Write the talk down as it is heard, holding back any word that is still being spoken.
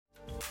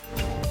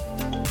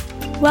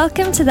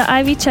Welcome to the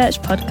Ivy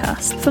Church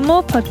podcast. For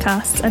more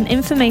podcasts and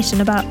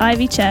information about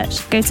Ivy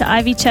Church, go to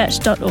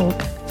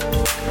ivychurch.org.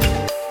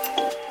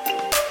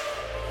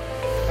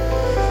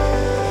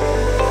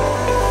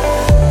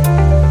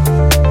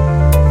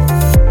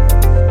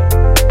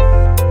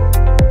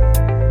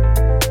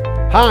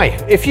 Hi,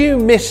 if you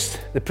missed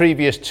the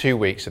previous 2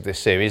 weeks of this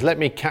series, let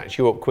me catch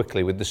you up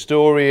quickly with the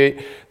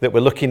story that we're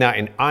looking at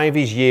in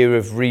Ivy's year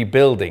of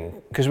rebuilding,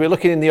 because we're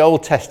looking in the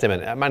Old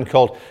Testament at a man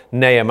called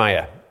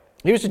Nehemiah.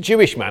 He was a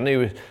Jewish man who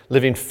was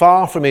living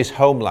far from his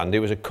homeland. He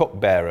was a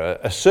cupbearer,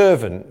 a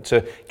servant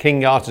to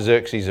King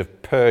Artaxerxes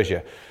of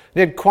Persia.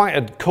 He had quite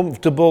a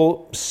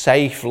comfortable,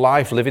 safe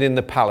life living in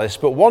the palace,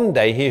 but one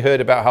day he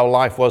heard about how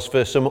life was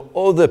for some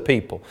other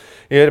people.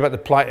 He heard about the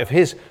plight of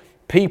his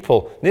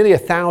people nearly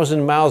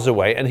 1,000 miles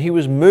away, and he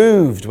was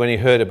moved when he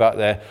heard about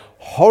their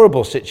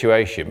horrible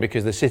situation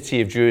because the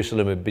city of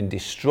Jerusalem had been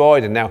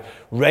destroyed, and now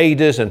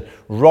raiders and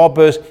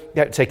robbers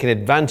had taken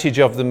advantage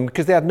of them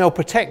because they had no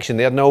protection,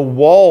 they had no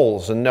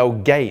walls and no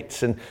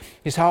gates, and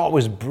his heart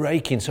was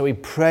breaking. So he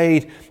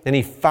prayed and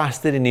he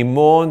fasted and he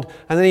mourned,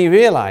 and then he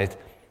realized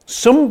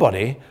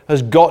somebody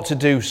has got to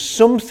do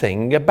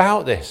something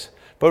about this.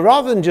 But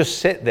rather than just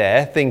sit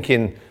there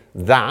thinking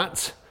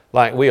that,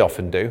 like we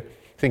often do,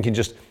 thinking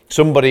just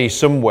somebody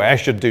somewhere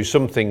should do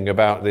something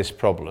about this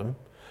problem,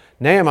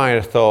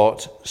 Nehemiah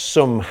thought,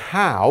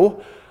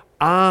 somehow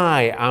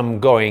I am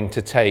going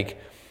to take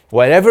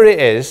whatever it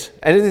is,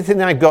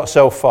 anything I've got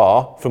so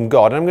far from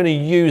God, and I'm going to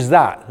use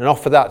that and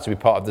offer that to be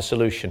part of the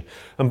solution.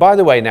 And by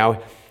the way,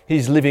 now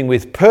he's living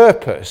with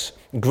purpose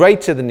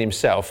greater than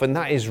himself, and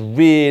that is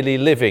really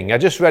living. I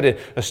just read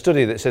a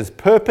study that says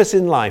purpose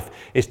in life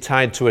is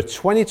tied to a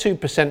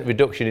 22%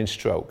 reduction in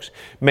strokes,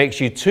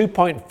 makes you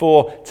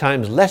 2.4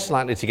 times less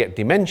likely to get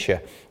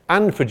dementia,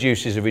 and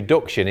produces a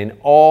reduction in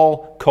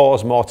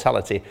all-cause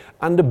mortality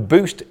and a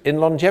boost in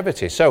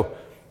longevity. So,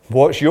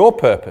 what's your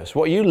purpose?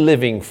 What are you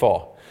living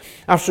for?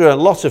 After a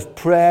lot of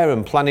prayer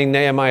and planning,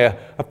 Nehemiah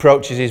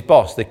approaches his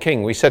boss, the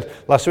king. We said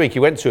last week, he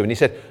went to him and he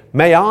said,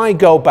 "May I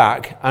go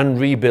back and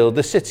rebuild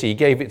the city?" He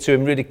gave it to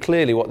him really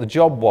clearly what the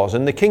job was.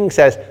 And the king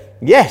says,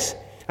 yes,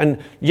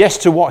 and yes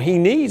to what he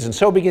needs. And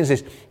so begins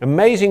this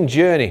amazing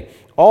journey,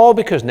 all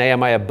because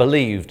Nehemiah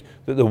believed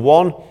that the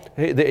one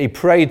that he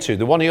prayed to,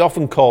 the one he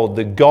often called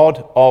the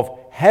God of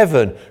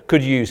heaven,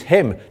 could use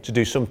him to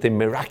do something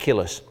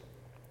miraculous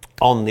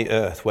on the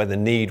earth where the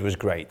need was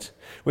great.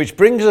 Which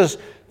brings us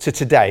to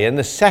today and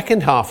the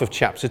second half of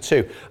chapter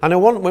 2. And I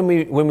want, when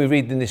we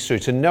read this through,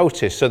 to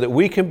notice so that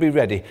we can be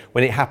ready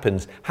when it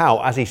happens,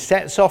 how, as he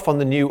sets off on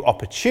the new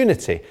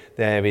opportunity,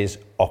 there is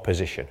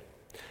opposition.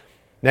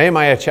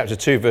 Nehemiah chapter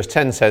 2 verse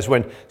 10 says,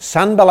 when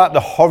Sanballat the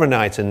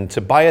Horonite and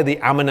Tobiah the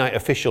Ammonite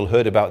official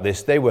heard about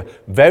this, they were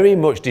very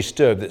much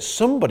disturbed that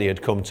somebody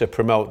had come to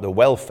promote the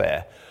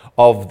welfare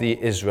of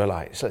the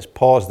Israelites. Let's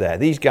pause there.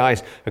 These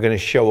guys are going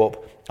to show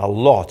up a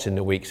lot in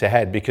the weeks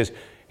ahead, because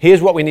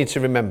here's what we need to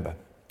remember.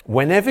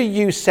 Whenever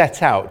you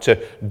set out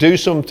to do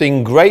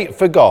something great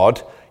for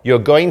God, you're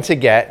going to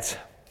get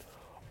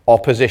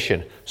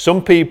opposition.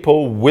 Some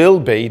people will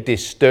be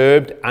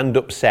disturbed and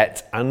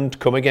upset and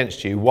come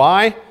against you.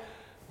 Why?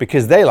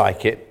 Because they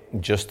like it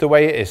just the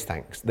way it is,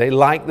 thanks. They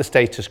like the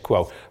status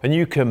quo. And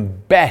you can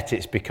bet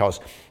it's because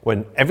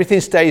when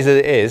everything stays as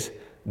it is,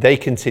 they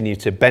continue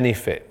to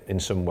benefit in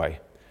some way.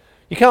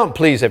 You can't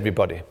please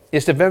everybody.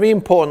 It's a very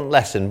important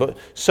lesson, but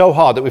so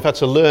hard that we've had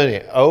to learn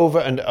it over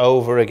and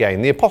over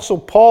again. The Apostle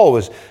Paul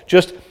was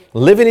just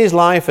living his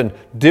life and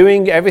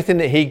doing everything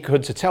that he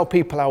could to tell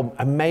people how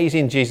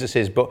amazing Jesus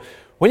is. But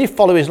when you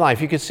follow his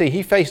life, you could see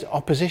he faced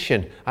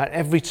opposition at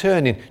every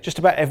turn in just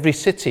about every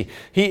city.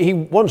 He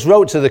once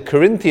wrote to the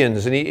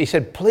Corinthians and he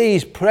said,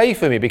 "Please pray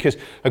for me because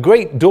a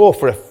great door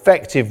for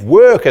effective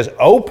work has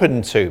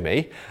opened to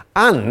me,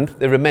 and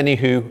there are many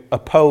who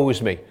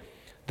oppose me."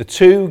 The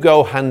two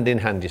go hand in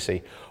hand, you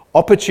see,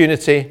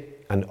 opportunity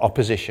and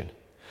opposition.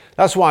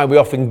 That's why we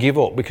often give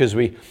up, because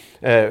we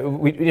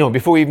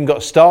before we even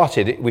got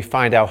started, we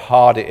find how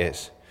hard it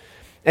is.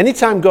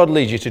 Anytime God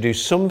leads you to do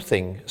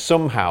something,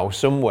 somehow,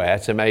 somewhere,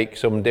 to make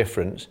some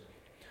difference,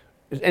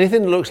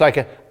 anything that looks like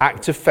an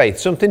act of faith,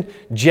 something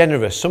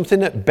generous, something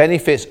that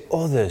benefits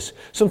others,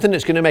 something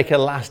that's going to make a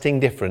lasting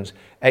difference,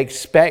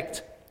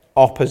 expect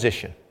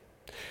opposition.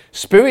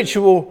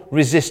 Spiritual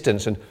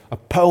resistance and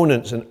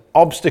opponents and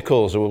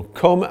obstacles will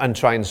come and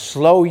try and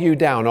slow you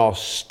down or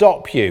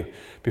stop you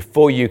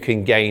before you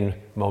can gain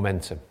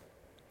momentum.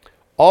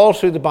 All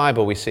through the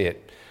Bible we see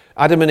it.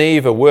 Adam and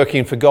Eve are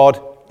working for God.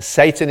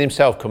 Satan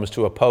himself comes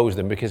to oppose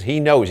them because he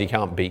knows he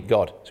can't beat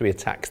God, so he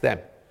attacks them.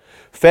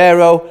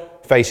 Pharaoh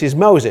faces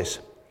Moses.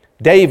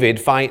 David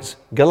fights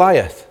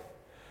Goliath.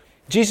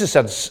 Jesus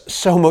had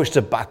so much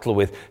to battle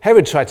with.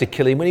 Herod tried to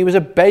kill him when he was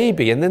a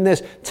baby, and then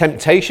there's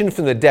temptation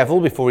from the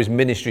devil before his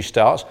ministry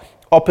starts,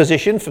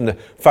 opposition from the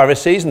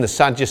Pharisees and the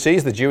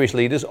Sadducees, the Jewish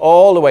leaders,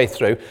 all the way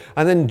through,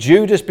 and then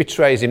Judas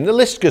betrays him. The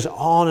list goes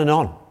on and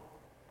on.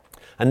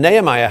 And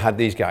Nehemiah had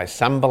these guys,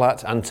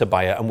 Sanballat and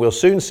Tobiah, and we'll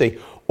soon see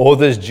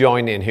others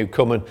join in who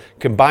come and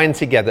combine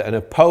together and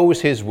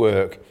oppose his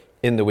work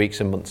in the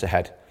weeks and months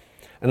ahead.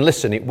 And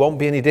listen, it won't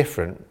be any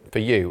different for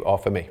you or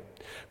for me.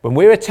 When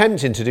we're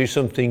attempting to do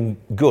something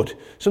good,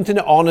 something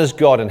that honours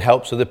God and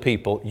helps other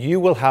people, you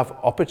will have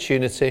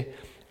opportunity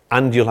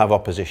and you'll have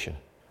opposition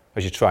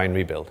as you try and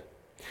rebuild.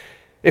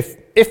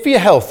 If for your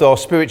health or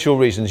spiritual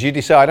reasons you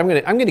decide, I'm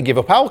going to give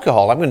up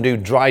alcohol, I'm going to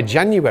do dry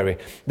January,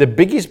 the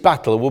biggest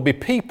battle will be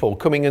people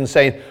coming and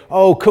saying,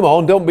 oh, come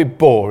on, don't be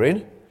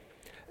boring.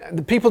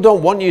 The people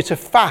don't want you to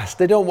fast.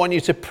 They don't want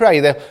you to pray.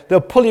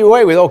 They'll pull you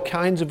away with all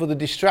kinds of other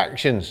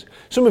distractions.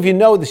 Some of you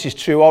know this is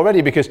true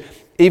already because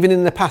even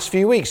in the past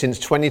few weeks since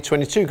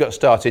 2022 got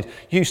started,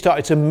 you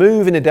started to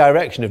move in a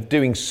direction of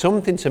doing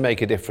something to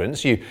make a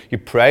difference. You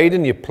prayed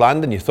and you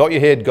planned and you thought you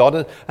heard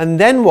God. And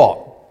then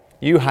what?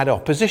 You had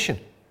opposition.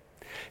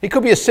 It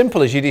could be as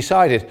simple as you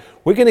decided,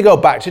 we're going to go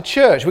back to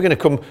church. We're going to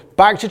come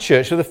back to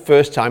church for the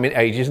first time in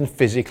ages and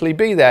physically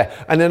be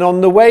there. And then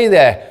on the way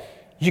there,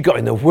 you got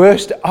in the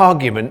worst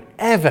argument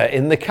ever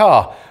in the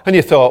car. And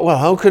you thought, well,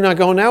 how can I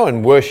go now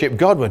and worship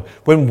God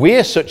when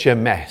we're such a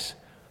mess?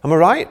 Am I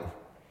right?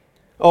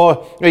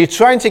 Or are you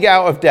trying to get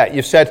out of debt?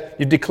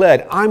 You've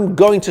declared, I'm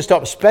going to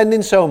stop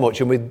spending so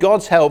much. And with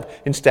God's help,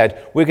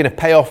 instead, we're going to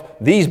pay off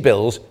these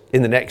bills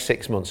in the next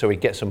 6 months so we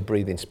get some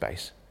breathing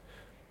space.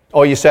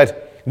 Or you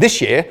said,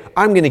 this year,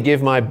 I'm going to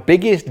give my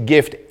biggest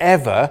gift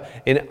ever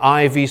in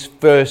Ivy's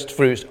first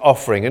fruits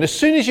offering. And as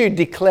soon as you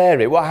declare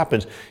it, what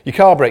happens? Your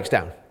car breaks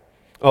down.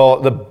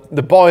 Or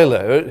the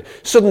boiler,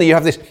 suddenly you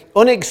have this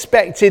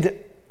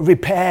unexpected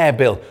repair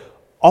bill.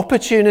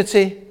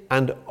 Opportunity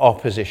and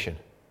opposition.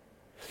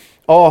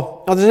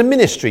 Or there's a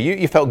ministry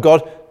you felt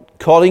God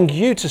calling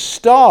you to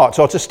start,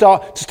 or to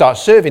start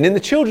serving in the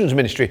children's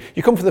ministry.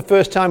 You come for the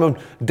first time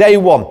on day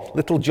one,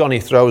 little Johnny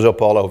throws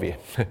up all over you.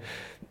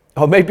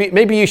 Or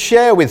maybe you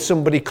share with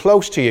somebody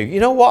close to you.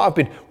 You know what I've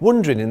been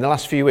wondering in the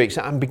last few weeks?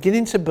 I'm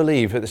beginning to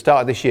believe at the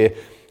start of this year,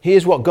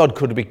 here's what God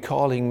could be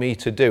calling me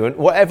to do. And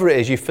whatever it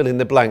is, you fill in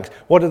the blanks.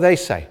 What do they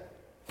say?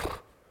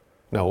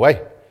 No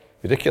way.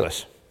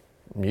 Ridiculous.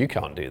 You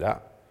can't do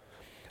that.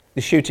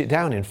 They shoot it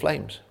down in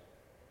flames.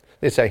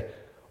 They say,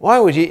 why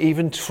would you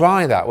even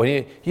try that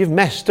when you've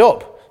messed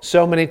up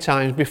so many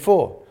times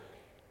before?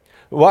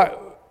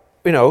 What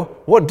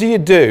do you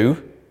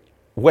do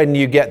when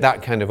you get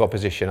that kind of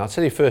opposition? I'll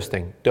tell you first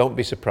thing, don't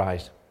be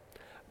surprised.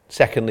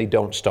 Secondly,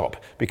 don't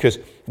stop. Because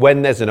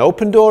when there's an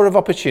open door of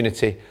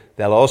opportunity,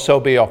 there'll also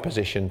be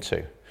opposition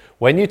too.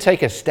 When you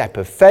take a step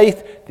of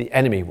faith, the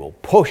enemy will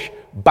push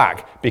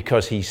back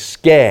because he's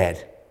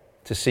scared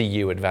to see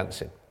you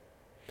advancing.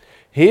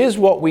 Here's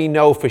what we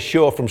know for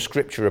sure from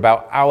Scripture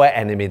about our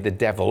enemy, the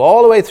devil.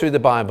 All the way through the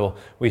Bible,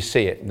 we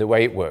see it, the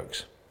way it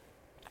works.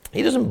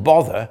 He doesn't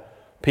bother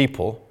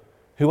people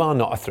who are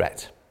not a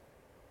threat.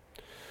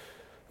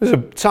 There's a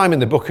time in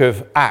the book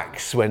of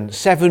Acts when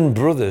 7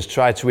 brothers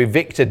tried to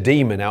evict a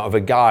demon out of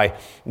a guy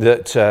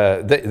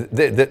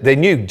that they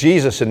knew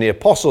Jesus and the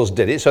apostles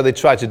did it, so they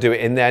tried to do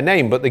it in their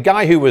name. But the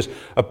guy who was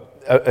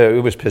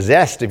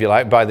possessed, if you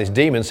like, by this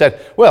demon said,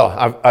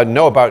 well, I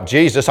know about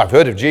Jesus, I've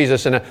heard of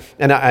Jesus, and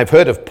I've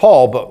heard of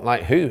Paul, but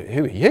like, who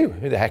are you?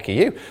 Who the heck are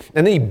you?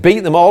 And then he beat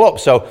them all up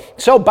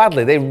so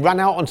badly they ran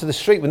out onto the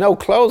street with no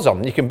clothes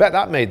on. You can bet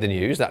that made the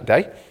news that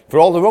day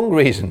for all the wrong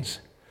reasons.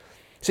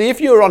 See,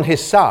 if you're on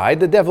his side,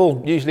 the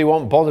devil usually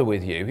won't bother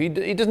with you. He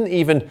doesn't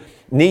even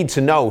need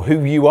to know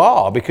who you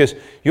are because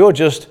you're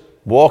just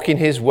walking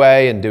his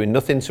way and doing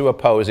nothing to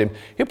oppose him.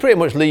 He'll pretty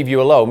much leave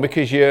you alone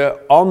because you're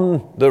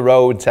on the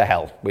road to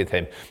hell with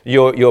him.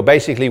 You're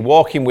basically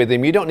walking with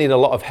him. You don't need a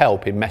lot of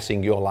help in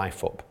messing your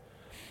life up.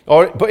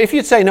 But if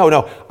you'd say,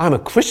 no, I'm a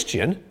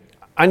Christian,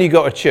 and you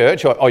go to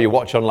church or you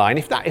watch online,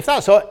 if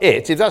that's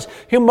it,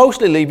 he'll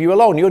mostly leave you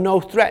alone. You're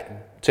no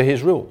threat to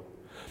his rule.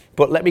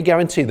 But let me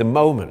guarantee the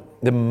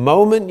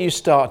moment you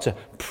start to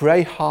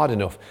pray hard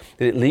enough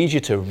that it leads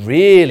you to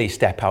really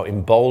step out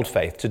in bold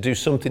faith, to do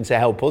something to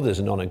help others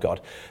and honor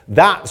God,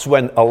 that's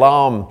when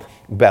alarm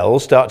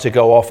bells start to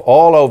go off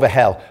all over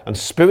hell and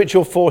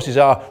spiritual forces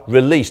are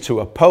released to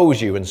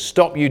oppose you and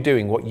stop you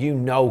doing what you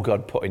know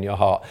God put in your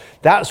heart.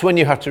 That's when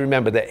you have to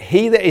remember that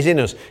he that is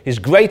in us is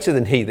greater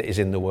than he that is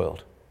in the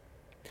world.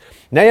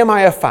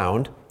 Nehemiah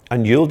found,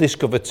 and you'll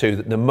discover too,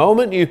 that the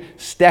moment you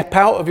step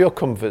out of your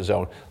comfort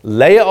zone,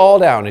 lay it all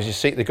down as you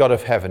seek the God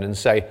of heaven and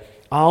say,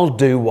 I'll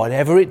do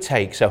whatever it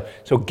takes,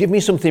 so give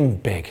me something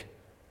big.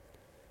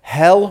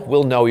 Hell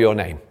will know your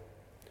name,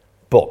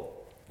 but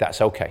that's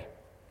okay,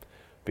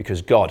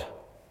 because God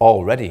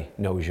already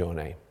knows your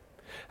name.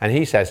 And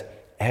he says,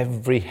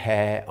 every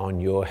hair on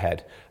your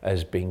head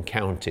has been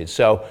counted.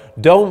 So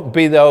don't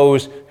be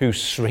those who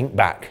shrink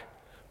back.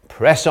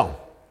 Press on.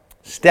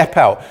 Step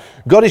out.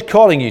 God is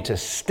calling you to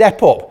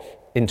step up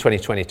in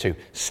 2022.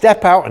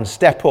 Step out and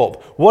step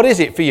up. What is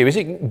it for you? Is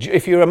it,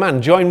 if you're a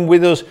man, join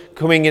with us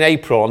coming in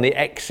April on the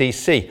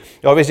XCC?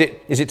 Or is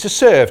it to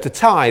serve, to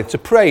tithe, to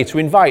pray, to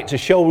invite, to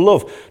show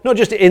love? Not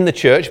just in the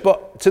church,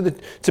 but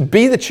to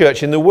be the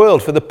church in the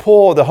world for the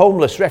poor, the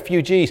homeless,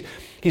 refugees.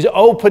 He's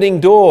opening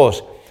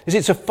doors Is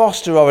it to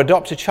foster or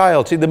adopt a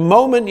child? See, the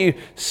moment you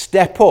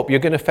step up, you're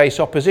going to face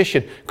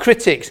opposition.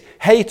 Critics,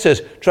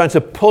 haters, trying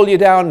to pull you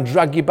down,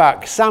 drag you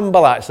back.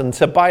 Sanballats and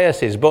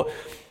Tobiases. But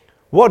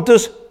what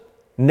does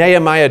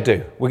Nehemiah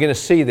do? We're going to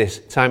see this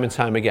time and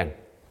time again.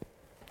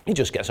 He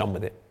just gets on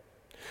with it.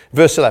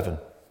 Verse 11.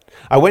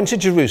 I went to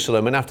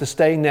Jerusalem, and after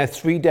staying there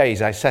 3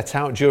 days, I set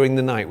out during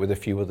the night with a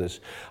few others.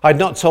 I had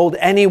not told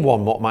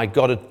anyone what my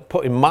God had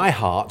put in my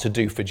heart to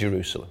do for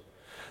Jerusalem.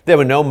 There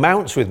were no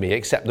mounts with me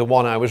except the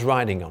one I was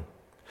riding on.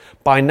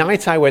 By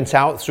night I went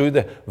out through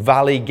the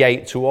valley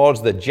gate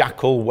towards the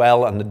Jackal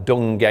Well and the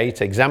Dung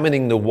Gate,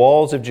 examining the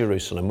walls of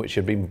Jerusalem which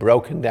had been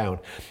broken down,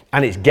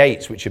 and its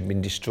gates which had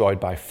been destroyed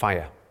by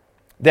fire.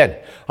 Then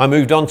I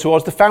moved on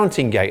towards the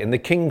Fountain Gate and the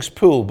King's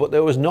Pool, but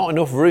there was not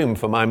enough room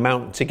for my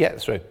mount to get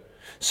through.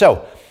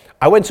 So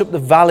I went up the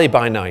valley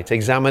by night,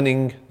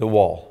 examining the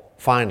wall.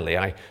 Finally,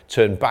 I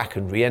turned back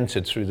and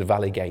re-entered through the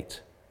valley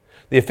gate.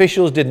 The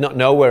officials did not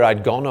know where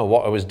I'd gone or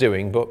what I was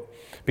doing, but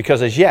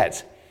because as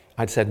yet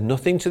I'd said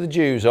nothing to the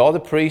Jews or the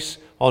priests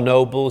or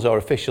nobles or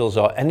officials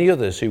or any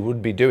others who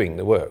would be doing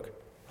the work,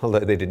 although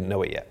they didn't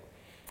know it yet.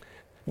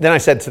 Then I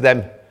said to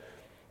them,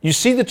 you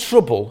see the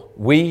trouble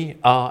we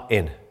are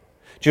in.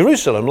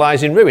 Jerusalem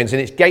lies in ruins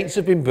and its gates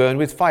have been burned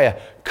with fire.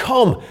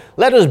 Come,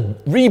 let us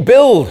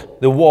rebuild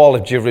the wall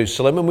of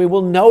Jerusalem and we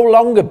will no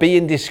longer be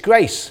in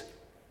disgrace.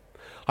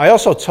 I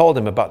also told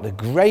them about the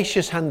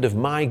gracious hand of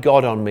my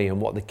God on me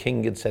and what the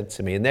king had said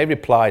to me. And they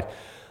replied,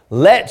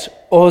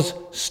 let us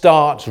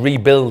start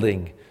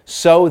rebuilding.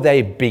 So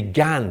they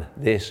began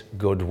this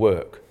good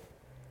work.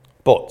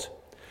 But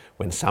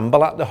when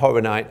Sanballat the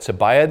Horonite,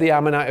 Tobiah the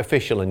Ammonite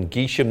official and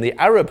Geshem the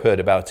Arab heard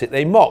about it,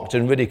 they mocked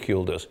and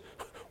ridiculed us.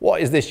 What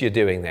is this you're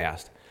doing, they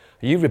asked.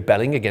 Are you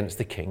rebelling against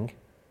the king?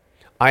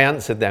 I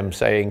answered them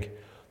saying,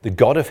 the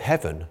God of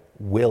heaven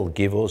will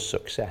give us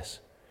success.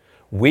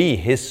 We,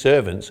 his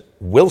servants,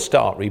 will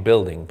start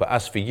rebuilding. But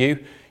as for you,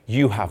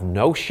 you have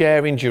no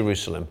share in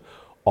Jerusalem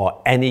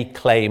or any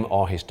claim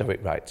or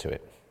historic right to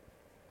it.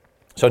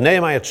 So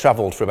Nehemiah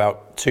travelled for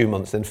about 2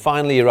 months, then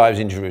finally arrives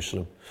in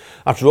Jerusalem.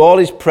 After all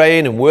his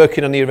praying and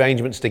working on the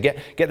arrangements to get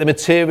the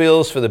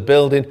materials for the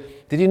building,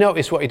 did you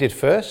notice what he did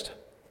first?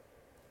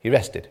 He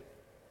rested.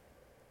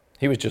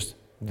 He was just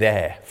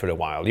there for a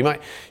while. You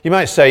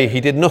might say he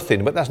did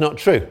nothing, but that's not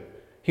true.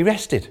 He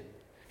rested.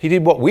 He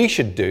did what we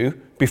should do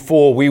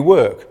before we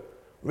work.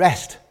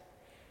 Rest.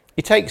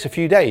 It takes a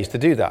few days to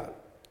do that.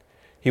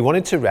 He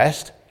wanted to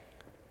rest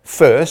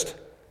first,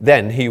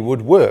 then he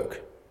would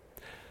work.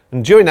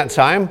 And during that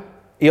time,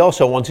 he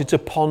also wanted to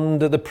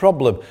ponder the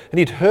problem. And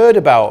he'd heard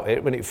about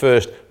it when it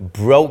first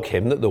broke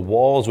him, that the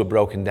walls were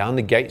broken down,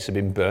 the gates had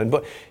been burned,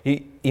 but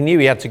he knew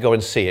he had to go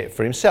and see it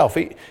for himself.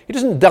 He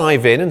doesn't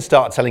dive in and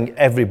start telling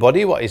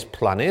everybody what his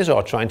plan is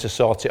or trying to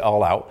sort it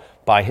all out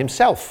by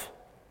himself.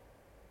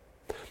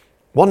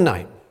 One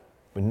night,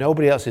 when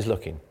nobody else is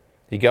looking,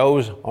 he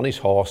goes on his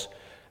horse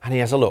and he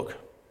has a look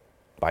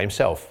by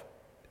himself.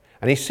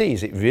 And he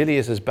sees it really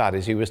is as bad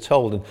as he was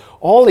told. And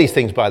all these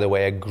things, by the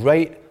way, are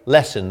great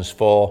lessons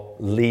for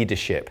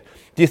leadership.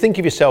 Do you think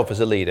of yourself as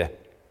a leader?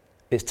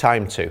 It's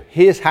time to.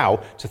 Here's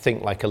how to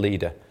think like a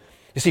leader.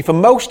 You see, for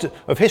most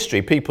of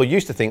history, people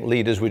used to think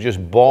leaders were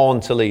just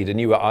born to lead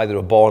and you were either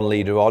a born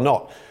leader or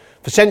not.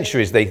 For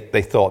centuries, they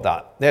thought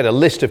that. They had a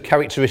list of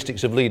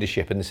characteristics of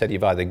leadership and they said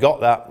you've either got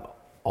that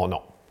or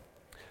not.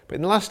 But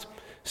in the last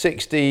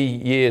 60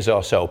 years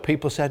or so,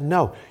 people said,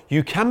 no,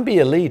 you can be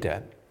a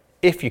leader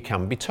if you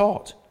can be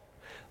taught.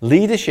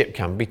 Leadership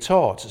can be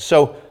taught.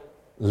 So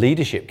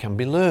leadership can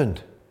be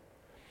learned.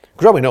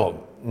 Growing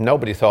up,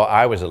 nobody thought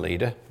I was a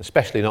leader,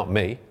 especially not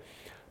me.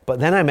 But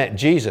then I met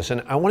Jesus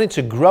and I wanted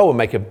to grow and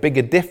make a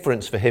bigger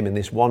difference for him in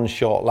this one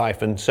short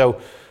life. And so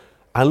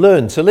I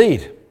learned to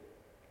lead.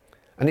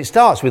 And it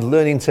starts with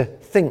learning to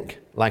think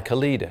like a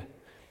leader.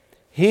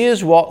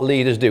 Here's what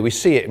leaders do. We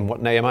see it in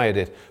what Nehemiah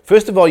did.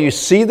 First of all, you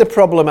see the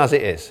problem as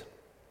it is,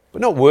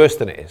 but not worse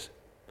than it is.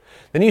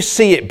 Then you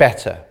see it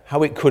better,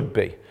 how it could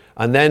be.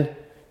 And then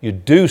you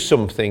do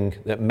something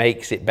that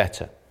makes it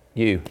better.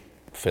 You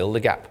fill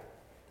the gap.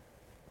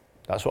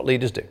 That's what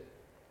leaders do.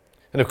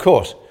 And of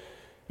course,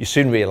 you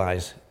soon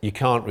realize you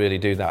can't really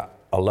do that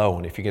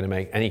alone if you're going to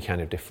make any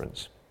kind of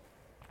difference.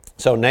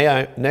 So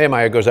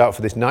Nehemiah goes out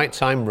for this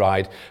nighttime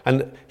ride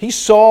and he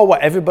saw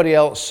what everybody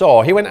else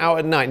saw. He went out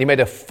at night and he made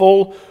a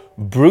full,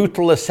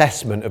 brutal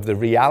assessment of the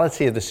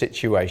reality of the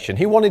situation.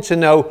 He wanted to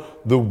know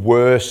the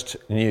worst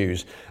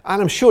news. And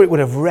I'm sure it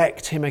would have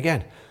wrecked him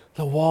again.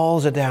 The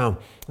walls are down.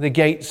 The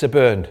gates are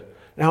burned.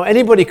 Now,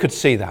 anybody could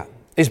see that.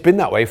 It's been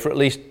that way for at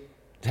least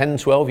 10,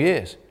 12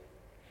 years.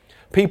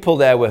 People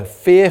there were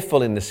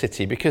fearful in the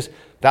city because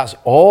that's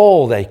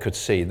all they could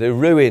see. The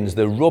ruins,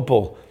 the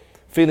rubble,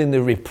 feeling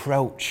the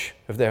reproach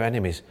of their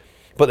enemies.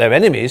 But their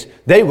enemies,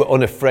 they were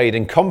unafraid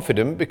and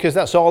confident because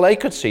that's all they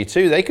could see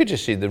too. They could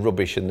just see the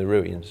rubbish and the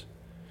ruins.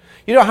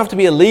 You don't have to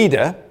be a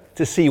leader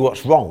to see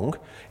what's wrong.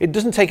 It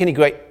doesn't take any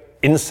great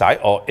insight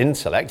or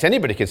intellect.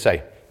 Anybody could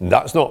say,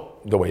 that's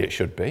not the way it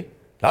should be.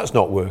 That's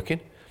not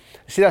working.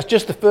 See, that's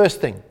just the first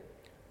thing.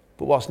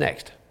 But what's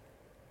next?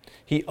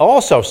 he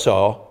also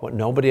saw what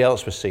nobody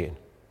else was seeing.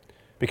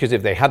 Because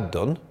if they had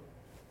done,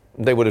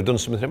 they would have done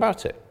something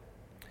about it.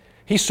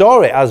 He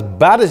saw it as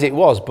bad as it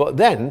was, but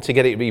then to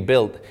get it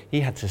rebuilt,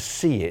 he had to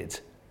see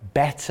it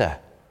better.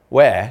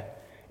 Where?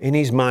 In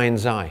his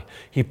mind's eye.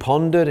 He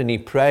pondered and he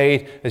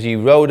prayed as he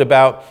rode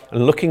about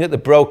and looking at the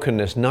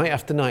brokenness night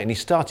after night, and he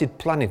started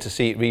planning to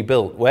see it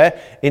rebuilt. Where?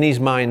 In his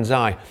mind's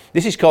eye.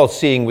 This is called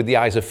seeing with the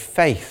eyes of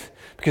faith.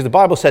 Because the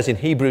Bible says in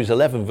Hebrews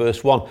 11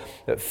 verse 1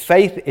 that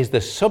faith is the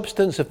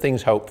substance of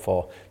things hoped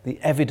for, the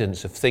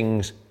evidence of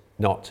things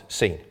not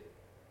seen.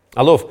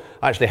 I love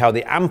actually how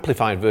the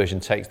Amplified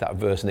Version takes that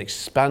verse and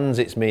expands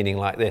its meaning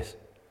like this.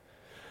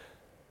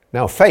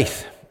 Now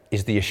faith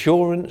is the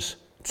assurance,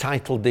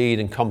 title deed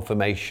and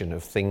confirmation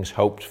of things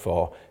hoped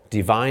for,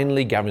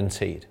 divinely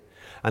guaranteed,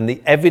 and the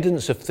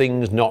evidence of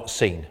things not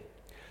seen,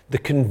 the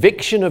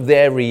conviction of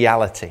their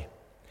reality.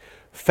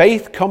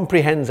 Faith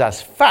comprehends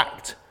as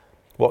fact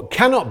what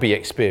cannot be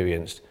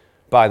experienced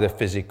by the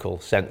physical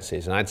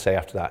senses. And I'd say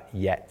after that,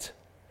 yet.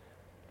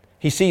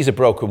 He sees a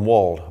broken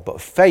wall, but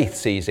faith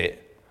sees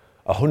it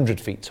 100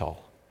 feet tall.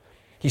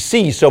 He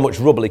sees so much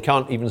rubble he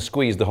can't even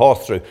squeeze the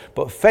horse through.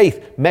 But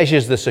faith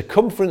measures the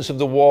circumference of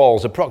the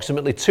walls,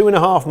 approximately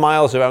 2.5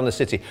 miles around the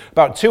city,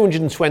 about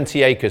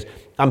 220 acres,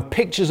 and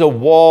pictures a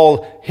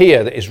wall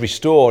here that is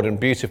restored and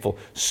beautiful.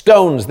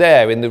 Stones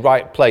there in the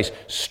right place,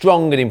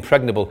 strong and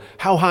impregnable.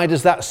 How high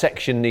does that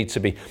section need to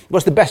be?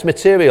 What's the best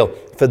material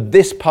for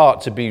this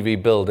part to be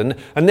rebuilt? And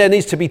there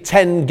needs to be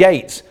 10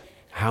 gates.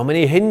 How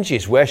many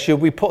hinges? Where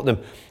should we put them?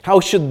 How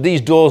should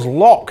these doors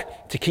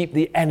lock to keep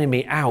the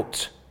enemy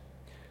out?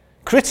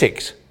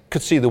 Critics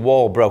could see the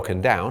wall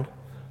broken down,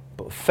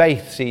 but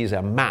faith sees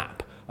a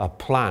map, a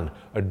plan,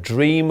 a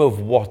dream of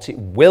what it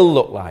will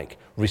look like,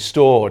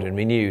 restored and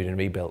renewed and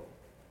rebuilt.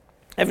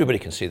 Everybody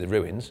can see the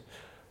ruins.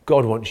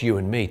 God wants you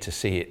and me to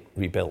see it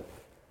rebuilt.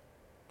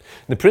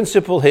 The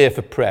principle here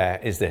for prayer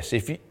is this.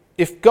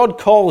 If God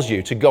calls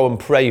you to go and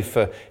pray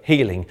for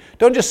healing,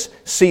 don't just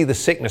see the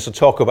sickness or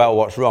talk about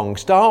what's wrong.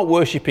 Start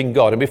worshipping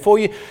God. And before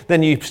you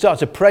start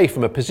to pray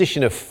from a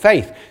position of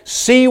faith.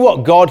 See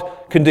what God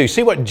can do.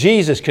 See what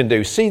Jesus can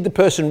do. See the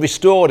person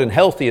restored and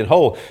healthy and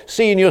whole.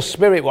 See in your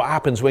spirit what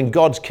happens when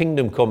God's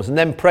kingdom comes. And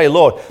then pray,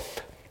 Lord,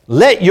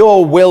 let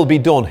your will be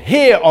done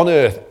here on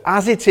earth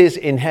as it is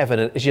in heaven.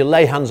 And as you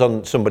lay hands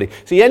on somebody.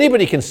 See,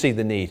 anybody can see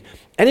the need.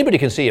 Anybody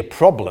can see a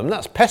problem.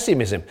 That's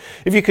pessimism.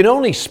 If you can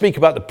only speak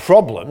about the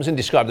problems and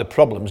describe the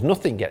problems,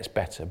 nothing gets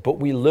better. But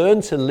we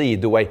learn to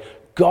lead the way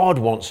God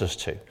wants us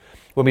to.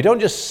 When we don't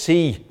just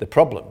see the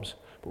problems,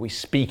 but we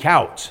speak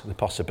out the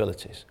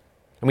possibilities.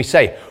 And we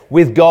say,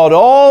 with God,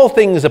 all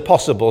things are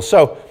possible.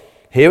 So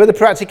here are the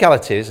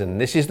practicalities,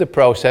 and this is the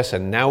process,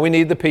 and now we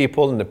need the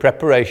people and the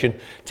preparation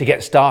to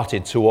get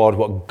started toward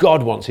what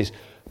God wants, is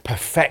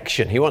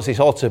perfection. He wants this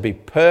all to be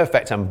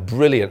perfect and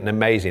brilliant and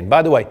amazing.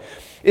 By the way,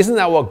 isn't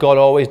that what God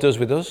always does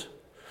with us?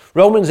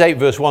 Romans 8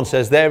 verse 1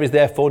 says, there is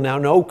therefore now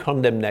no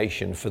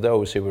condemnation for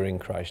those who are in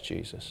Christ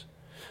Jesus.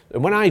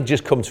 And when I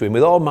just come to him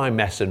with all my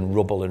mess and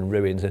rubble and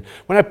ruins, and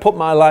when I put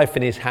my life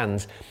in his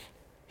hands,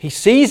 he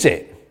sees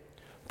it.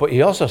 But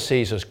he also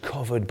sees us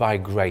covered by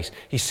grace.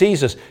 He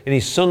sees us in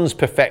his Son's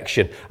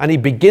perfection, and he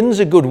begins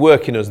a good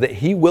work in us that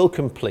he will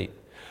complete.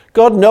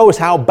 God knows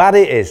how bad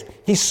it is.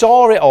 He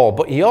saw it all,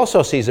 but he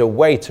also sees a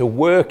way to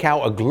work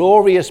out a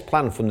glorious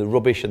plan from the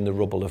rubbish and the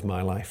rubble of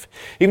my life.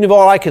 Even if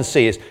all I can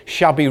see is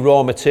shabby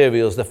raw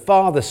materials, the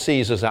Father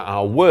sees us at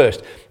our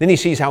worst. Then he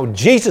sees how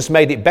Jesus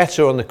made it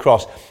better on the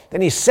cross.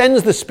 Then he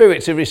sends the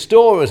Spirit to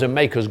restore us and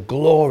make us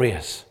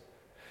glorious.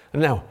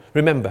 And now,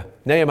 remember,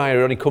 Nehemiah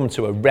had only come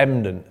to a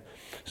remnant.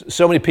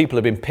 So many people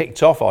have been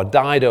picked off or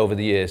died over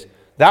the years.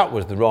 That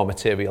was the raw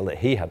material that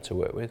he had to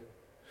work with.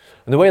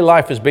 And the way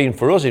life has been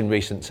for us in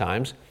recent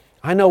times,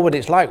 I know what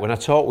it's like when I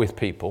talk with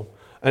people,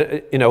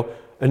 and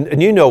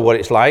you know what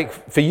it's like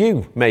for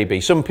you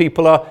maybe. Some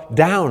people are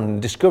down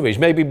and discouraged,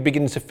 maybe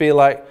beginning to feel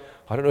like,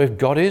 I don't know if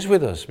God is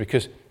with us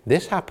because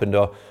this happened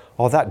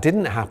or that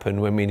didn't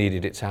happen when we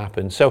needed it to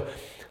happen. So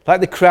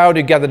like the crowd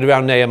who gathered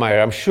around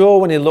Nehemiah, I'm sure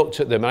when he looked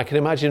at them, I can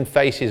imagine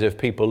faces of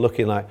people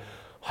looking like,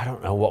 I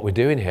don't know what we're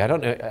doing here.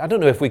 I don't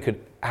know if we could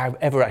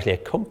ever actually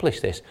accomplish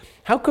this.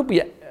 How could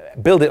we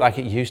build it like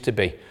it used to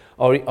be?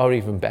 Or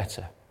even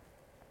better.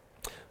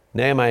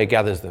 Nehemiah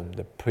gathers them,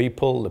 the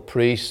people, the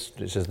priests,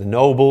 it says the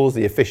nobles,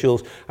 the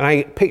officials, and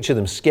I picture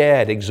them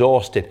scared,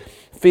 exhausted,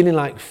 feeling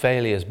like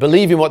failures,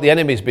 believing what the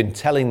enemy's been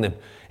telling them.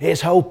 It's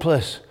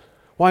hopeless.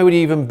 Why would you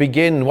even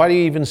begin? Why do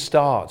you even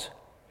start?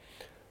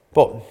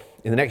 But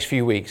in the next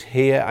few weeks,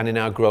 here and in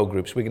our grow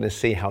groups, we're going to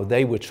see how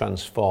they were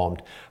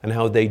transformed and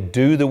how they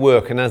do the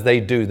work, and as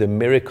they do, the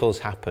miracles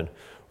happen.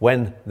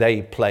 When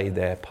they play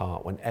their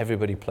part, when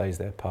everybody plays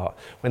their part,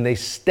 when they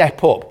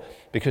step up,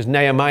 because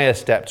Nehemiah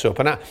steps up.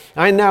 And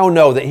I now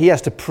know that he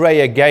has to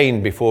pray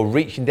again before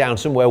reaching down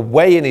somewhere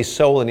way in his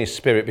soul and his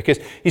spirit, because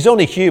he's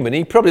only human.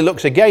 He probably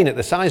looks again at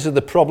the size of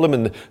the problem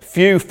and the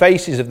few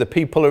faces of the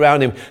people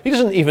around him. He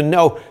doesn't even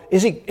know,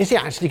 is it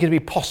actually going to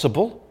be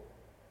possible?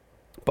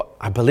 But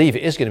I believe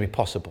it is going to be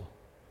possible.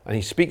 And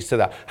he speaks to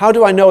that. How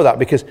do I know that?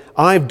 Because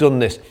I've done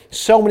this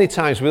so many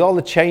times with all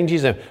the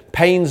changes and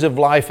pains of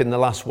life in the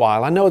last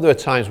while. I know there are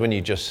times when you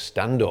just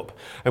stand up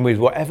and with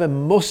whatever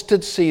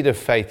mustard seed of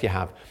faith you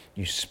have,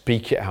 you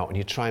speak it out and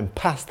you try and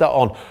pass that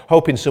on,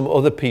 hoping some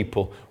other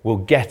people will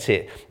get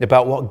it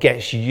about what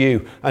gets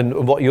you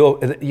and what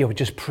you're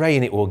just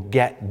praying it will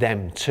get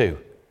them too.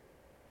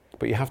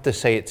 But you have to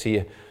say it to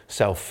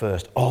yourself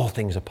first. All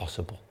things are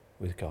possible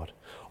with God.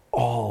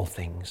 All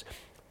things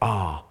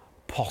are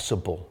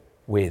possible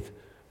with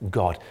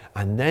God.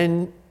 And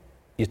then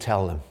you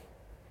tell them.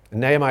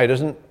 Nehemiah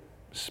doesn't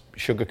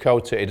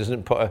sugarcoat it. He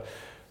doesn't put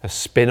a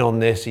spin on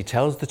this. He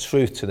tells the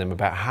truth to them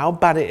about how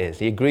bad it is.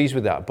 He agrees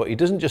with that. But he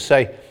doesn't just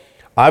say,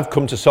 I've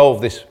come to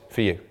solve this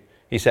for you.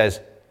 He says,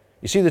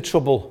 you see the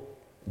trouble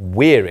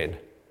we're in?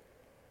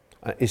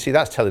 You see,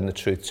 that's telling the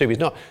truth too. He's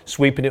not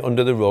sweeping it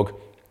under the rug.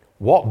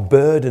 What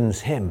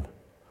burdens him?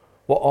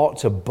 What ought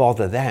to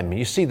bother them?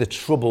 You see the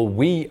trouble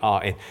we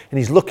are in. And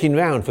he's looking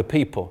around for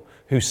people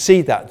who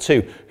see that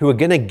too, who are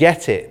going to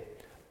get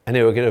it and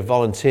who are going to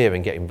volunteer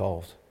and get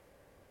involved.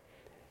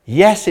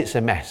 Yes, it's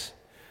a mess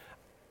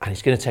and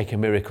it's going to take a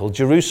miracle.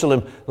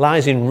 Jerusalem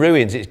lies in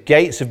ruins. Its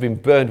gates have been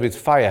burned with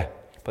fire.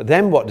 But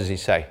then what does he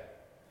say?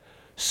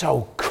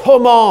 So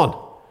come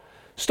on.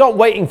 Stop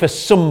waiting for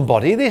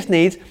somebody. This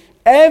needs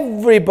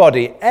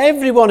everybody.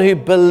 Everyone who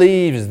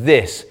believes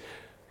this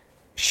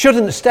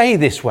shouldn't stay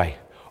this way.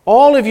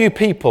 All of you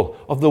people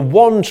of the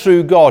one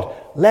true God,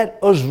 let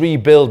us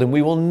rebuild and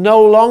we will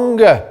no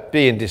longer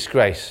be in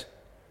disgrace.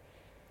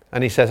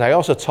 And he says, I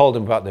also told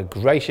them about the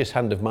gracious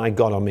hand of my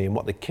God on me and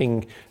what the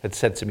king had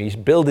said to me. He's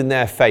building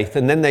their faith.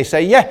 And then they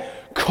say, yeah,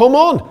 come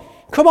on,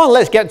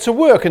 let's get to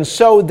work. And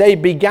so they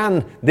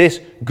began this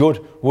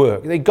good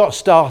work. They got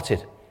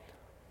started.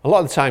 A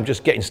lot of the time,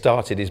 just getting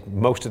started is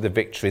most of the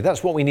victory.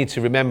 That's what we need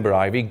to remember,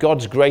 Ivy.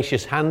 God's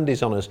gracious hand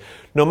is on us.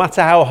 No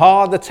matter how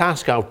hard the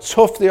task, how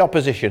tough the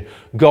opposition,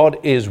 God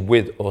is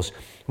with us.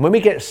 And when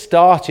we get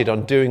started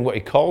on doing what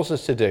he calls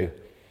us to do,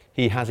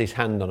 he has his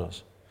hand on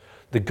us.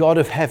 The God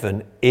of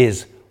heaven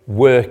is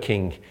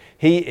working.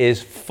 He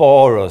is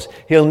for us.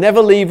 He'll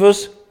never leave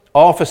us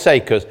or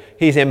forsake us.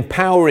 He's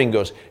empowering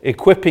us,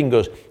 equipping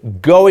us,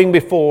 going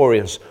before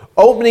us,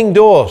 opening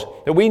doors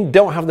that we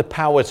don't have the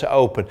power to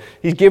open.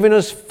 He's giving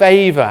us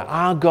favor.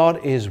 Our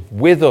God is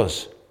with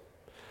us.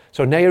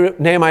 So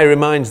Nehemiah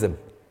reminds them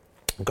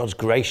of God's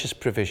gracious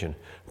provision,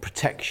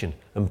 protection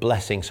and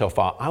blessing so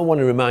far. I want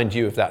to remind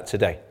you of that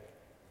today.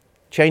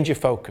 Change your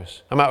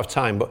focus. I'm out of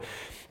time, but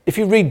if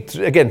you read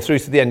again through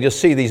to the end, you'll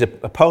see these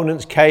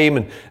opponents came,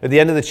 and at the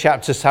end of the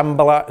chapter,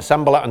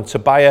 Sanballat and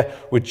Tobiah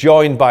were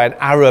joined by an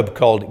Arab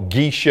called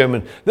Geshem,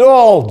 and they're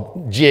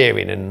all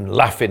jeering and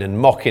laughing and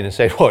mocking and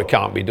saying, oh, it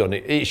can't be done.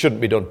 It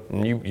shouldn't be done.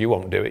 You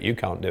won't do it. You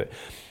can't do it.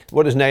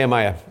 What does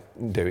Nehemiah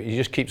do? He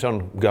just keeps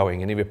on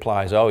going, and he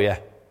replies, oh yeah,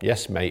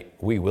 yes, mate,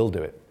 we will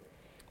do it.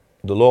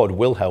 The Lord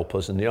will help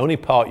us, and the only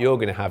part you're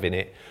going to have in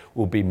it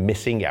will be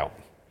missing out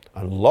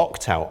and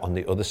locked out on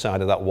the other side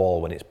of that wall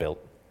when it's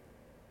built.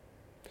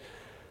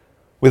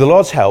 With the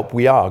Lord's help,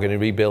 we are going to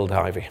rebuild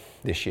Ivy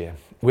this year.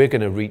 We're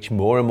going to reach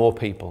more and more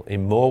people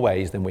in more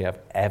ways than we have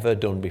ever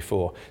done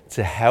before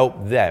to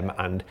help them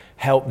and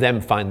help them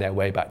find their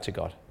way back to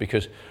God.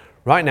 Because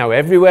right now,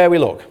 everywhere we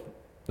look,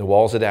 the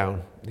walls are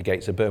down, the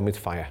gates are burned with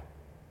fire.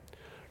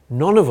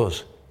 None of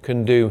us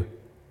can do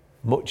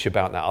much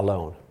about that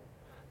alone.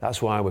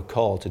 That's why we're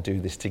called to do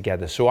this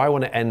together. So I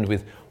want to end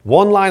with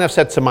one line I've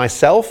said to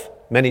myself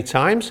many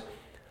times,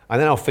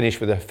 and then I'll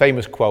finish with a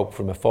famous quote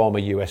from a former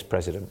US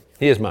president.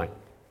 Here's mine.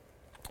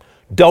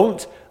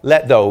 Don't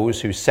let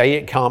those who say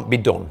it can't be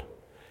done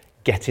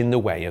get in the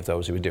way of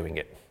those who are doing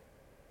it.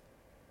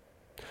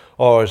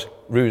 Or as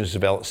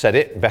Roosevelt said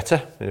it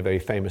better in a very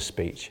famous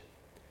speech,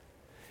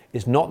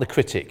 it's not the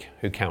critic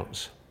who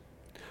counts,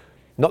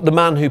 not the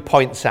man who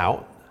points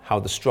out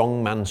how the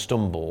strong man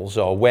stumbles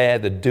or where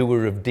the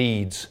doer of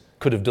deeds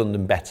could have done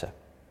them better.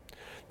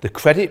 The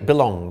credit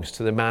belongs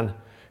to the man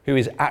who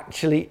is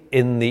actually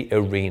in the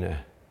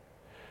arena,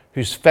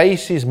 whose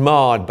face is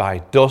marred by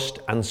dust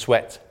and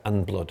sweat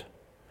and blood,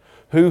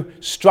 who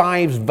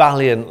strives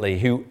valiantly,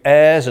 who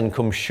errs and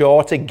comes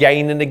short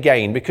again and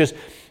again, because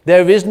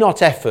there is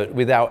not effort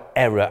without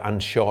error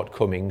and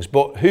shortcomings,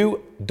 but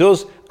who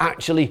does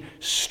actually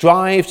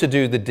strive to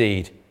do the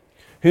deed,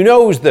 who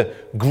knows the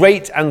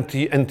great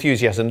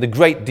enthusiasm, the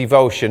great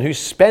devotion, who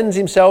spends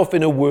himself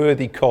in a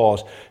worthy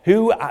cause,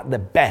 who at the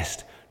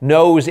best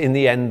knows in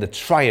the end the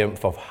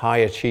triumph of high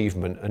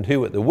achievement, and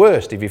who at the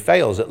worst, if he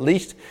fails, at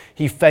least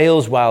he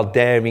fails while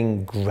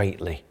daring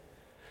greatly,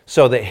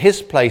 so that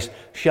his place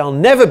shall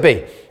never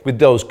be with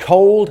those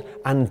cold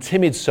and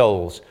timid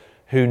souls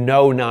who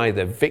know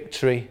neither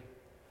victory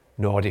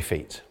nor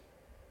defeat.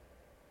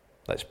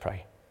 Let's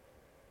pray.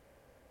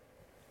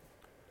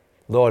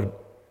 Lord,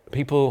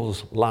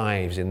 people's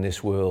lives in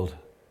this world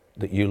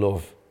that you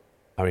love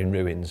are in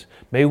ruins.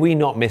 May we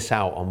not miss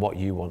out on what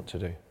you want to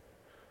do.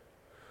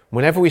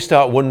 Whenever we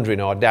start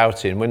wondering or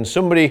doubting, when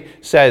somebody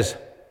says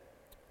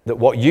that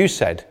what you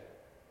said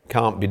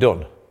can't be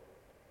done,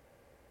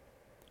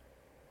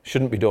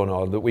 shouldn't be done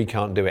or that we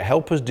can't do it.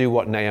 Help us do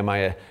what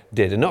Nehemiah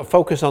did and not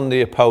focus on the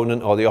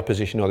opponent or the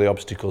opposition or the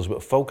obstacles,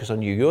 but focus on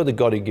you. You're the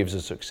God who gives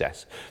us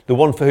success, the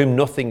one for whom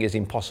nothing is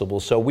impossible.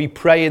 So we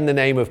pray in the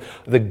name of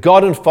the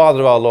God and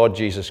Father of our Lord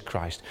Jesus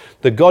Christ,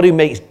 the God who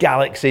makes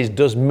galaxies,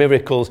 does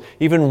miracles,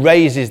 even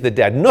raises the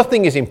dead.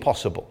 Nothing is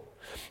impossible.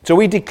 So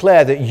we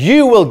declare that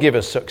you will give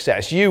us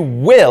success. You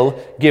will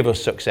give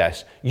us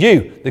success.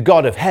 You, the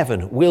God of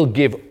heaven, will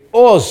give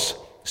us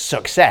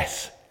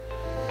success.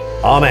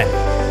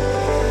 Amen.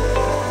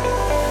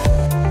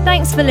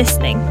 Thanks for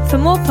listening. For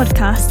more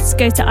podcasts,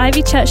 go to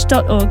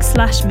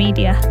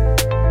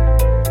ivychurch.org/media.